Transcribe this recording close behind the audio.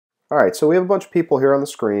All right, so we have a bunch of people here on the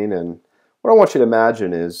screen, and what I want you to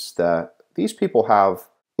imagine is that these people have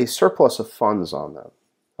a surplus of funds on them.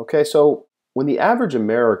 Okay, so when the average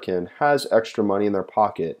American has extra money in their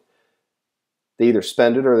pocket, they either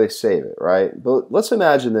spend it or they save it, right? But let's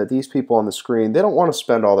imagine that these people on the screen, they don't want to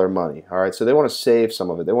spend all their money, all right? So they want to save some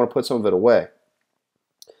of it. They want to put some of it away.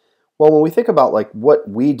 Well, when we think about like what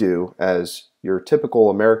we do as your typical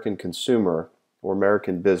American consumer or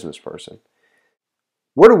American business person,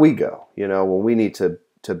 where do we go, when we need to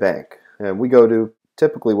bank? And we go to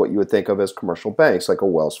typically what you would think of as commercial banks, like a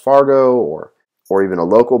Wells Fargo or even a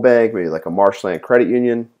local bank, maybe like a Marshland Credit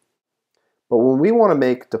Union. But when we want to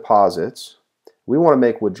make deposits, we want to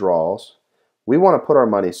make withdrawals, we want to put our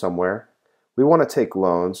money somewhere, we want to take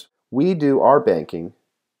loans, we do our banking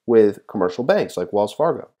with commercial banks like Wells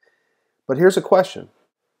Fargo. But here's a question.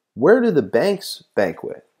 Where do the banks bank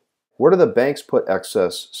with? Where do the banks put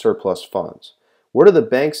excess surplus funds? Where do the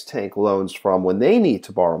banks take loans from when they need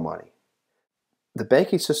to borrow money? The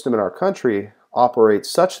banking system in our country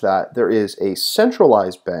operates such that there is a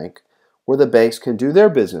centralized bank where the banks can do their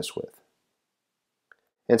business with.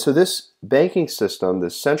 And so this banking system,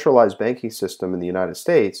 this centralized banking system in the United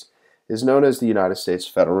States, is known as the United States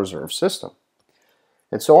Federal Reserve System.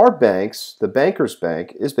 And so our banks, the banker's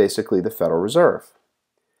bank, is basically the Federal Reserve.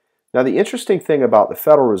 Now the interesting thing about the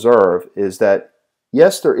Federal Reserve is that,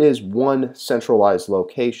 yes, there is one centralized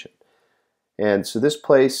location. And so this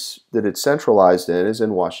place that it's centralized in is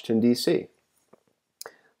in Washington, D.C.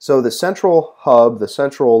 So the central hub, the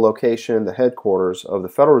central location, the headquarters of the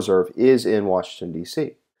Federal Reserve is in Washington,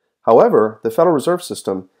 D.C. However, the Federal Reserve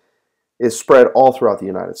System is spread all throughout the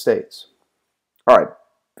United States. All right,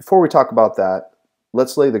 before we talk about that,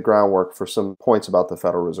 let's lay the groundwork for some points about the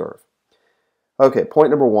Federal Reserve. Okay,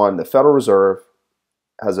 point number one, the Federal Reserve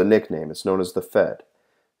has a nickname. It's known as the Fed.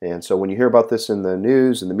 And so when you hear about this in the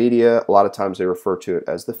news, in the media, a lot of times they refer to it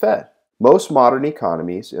as the Fed. Most modern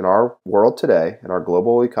economies in our world today, in our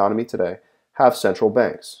global economy today, have central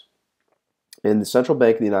banks. And the central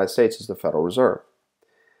bank of the United States is the Federal Reserve.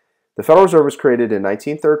 The Federal Reserve was created in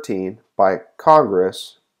 1913 by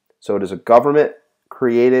Congress, so it is a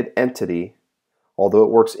government-created entity, although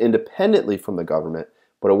it works independently from the government,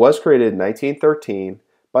 but it was created in 1913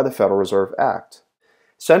 by the Federal Reserve Act.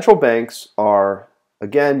 Central banks are,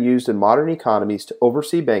 again, used in modern economies to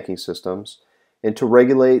oversee banking systems and to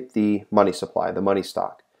regulate the money supply, the money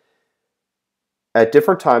stock. At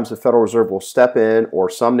different times, the Federal Reserve will step in, or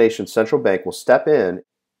some nation's central bank will step in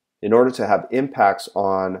order to have impacts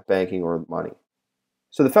on banking or money.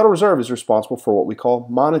 So the Federal Reserve is responsible for what we call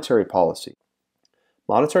monetary policy.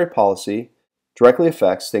 Monetary policy directly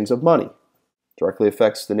affects things of money, directly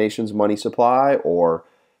affects the nation's money supply or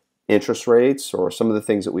interest rates or some of the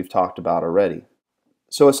things that we've talked about already.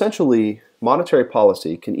 So essentially, monetary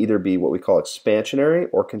policy can either be what we call expansionary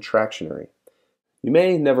or contractionary. You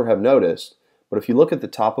may never have noticed, but if you look at the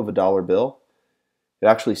top of a dollar bill, it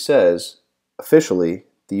actually says, officially,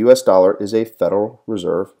 the US dollar is a Federal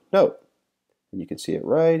Reserve note. And you can see it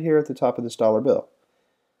right here at the top of this dollar bill.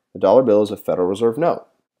 The dollar bill is a Federal Reserve note.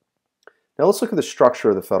 Now let's look at the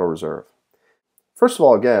structure of the Federal Reserve. First of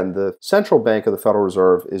all, again, the central bank of the Federal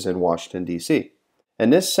Reserve is in Washington, D.C.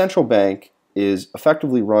 And this central bank is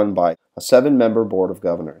effectively run by a 7-member board of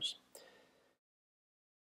governors.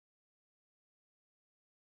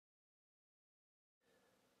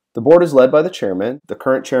 The board is led by the chairman. The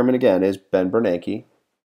current chairman, again, is Ben Bernanke.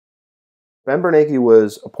 Ben Bernanke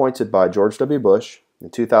was appointed by George W. Bush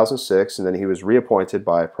in 2006, and then he was reappointed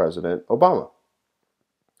by President Obama.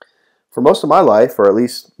 For most of my life, or at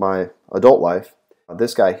least my adult life,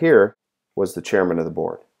 this guy here was the chairman of the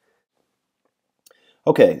board.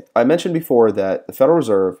 Okay, I mentioned before that the Federal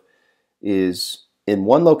Reserve is in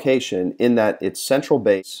one location in that its central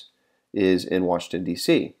base is in Washington,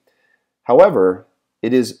 D.C. However,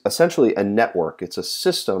 it is essentially a network. It's a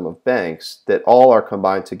system of banks that all are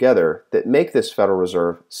combined together that make this Federal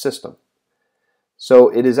Reserve system. So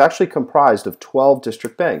it is actually comprised of 12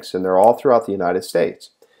 district banks, and they're all throughout the United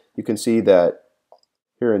States. You can see that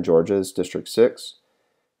here in Georgia is District 6,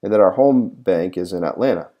 and that our home bank is in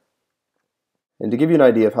Atlanta. And to give you an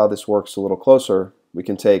idea of how this works a little closer, we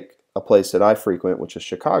can take a place that I frequent, which is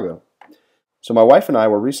Chicago. So my wife and I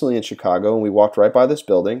were recently in Chicago, and we walked right by this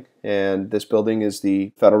building, and this building is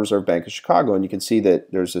the Federal Reserve Bank of Chicago, and you can see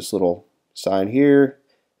that there's this little sign here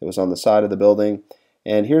that was on the side of the building,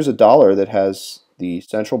 and here's a dollar that has the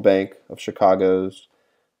Central Bank of Chicago's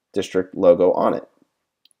district logo on it.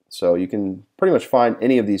 So you can pretty much find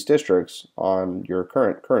any of these districts on your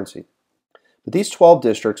current currency. But these 12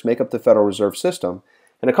 districts make up the Federal Reserve System,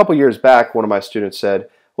 and a couple years back, one of my students said,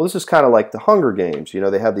 Well, this is kind of like the Hunger Games. You know,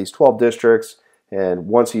 they have these 12 districts, and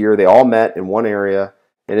once a year they all met in one area.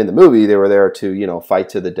 And in the movie, they were there to, fight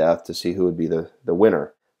to the death to see who would be the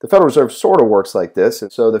winner. The Federal Reserve sort of works like this.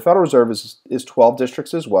 And so the Federal Reserve is 12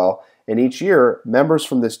 districts as well. And each year, members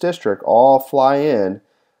from this district all fly in.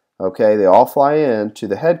 Okay, they all fly in to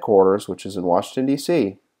the headquarters, which is in Washington,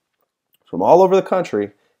 D.C., from all over the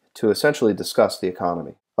country to essentially discuss the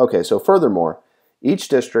economy. Okay, so furthermore, each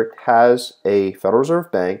district has a Federal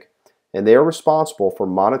Reserve Bank, and they are responsible for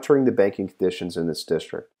monitoring the banking conditions in this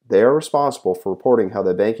district. They are responsible for reporting how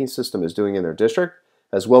the banking system is doing in their district,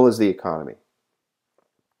 as well as the economy.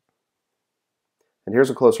 And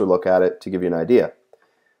here's a closer look at it to give you an idea.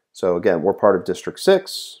 So again, we're part of District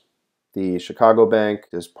 6. The Chicago Bank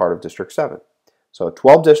is part of District 7. So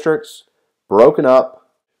 12 districts, broken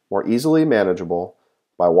up, more easily manageable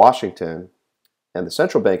by Washington and the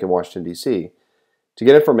central bank in Washington, D.C. to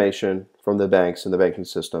get information from the banks in the banking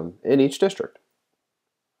system in each district.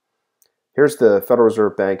 Here's the Federal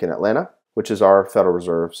Reserve Bank in Atlanta, which is our Federal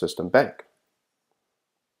Reserve System bank.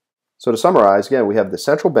 So to summarize, again, we have the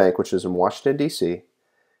central bank, which is in Washington, D.C.,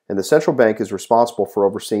 and the central bank is responsible for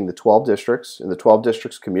overseeing the 12 districts, and the 12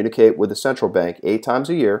 districts communicate with the central bank 8 times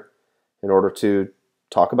a year in order to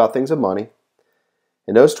talk about things of money.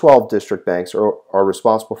 And those 12 district banks are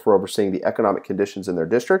responsible for overseeing the economic conditions in their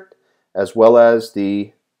district, as well as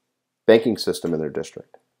the banking system in their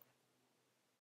district.